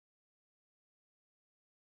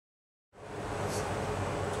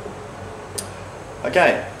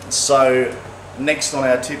Okay, so next on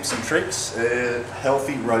our tips and tricks,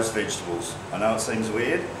 healthy roast vegetables. I know it seems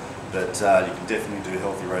weird, but you can definitely do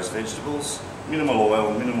healthy roast vegetables. Minimal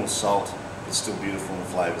oil, minimal salt, but still beautiful and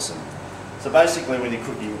flavoursome. So basically when you're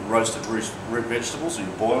cooking roasted root vegetables, or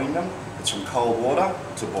you're boiling them, it's from cold water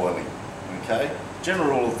to boiling. Okay? General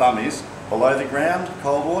rule of thumb is below the ground,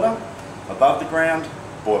 cold water, above the ground,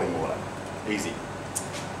 boiling water. Easy.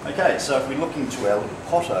 Okay, so if we look into our little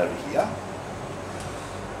pot over here,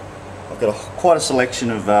 I've got quite a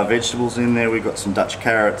selection of vegetables in there. We've got some Dutch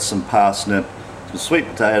carrots, some parsnip, some sweet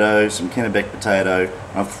potato, some Kennebec potato.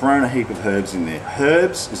 I've thrown a heap of herbs in there.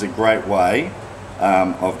 Herbs is a great way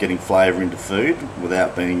of getting flavour into food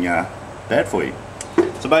without being bad for you.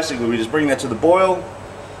 So basically we just bring that to the boil,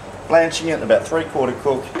 blanching it about 3/4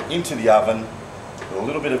 cook into the oven with a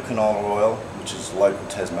little bit of canola oil, which is local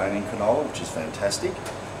Tasmanian canola, which is fantastic,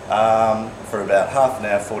 for about half an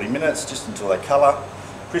hour, 40 minutes, just until they colour.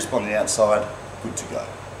 Crisp on the outside, good to go.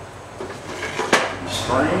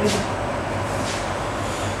 Strain.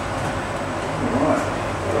 Alright,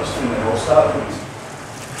 first thing that we'll start with.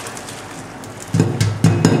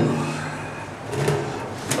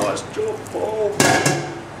 Nice job, Paul. You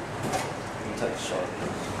can take a shot.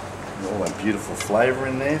 All that beautiful flavour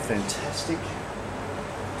in there, fantastic.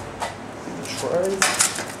 In the tray.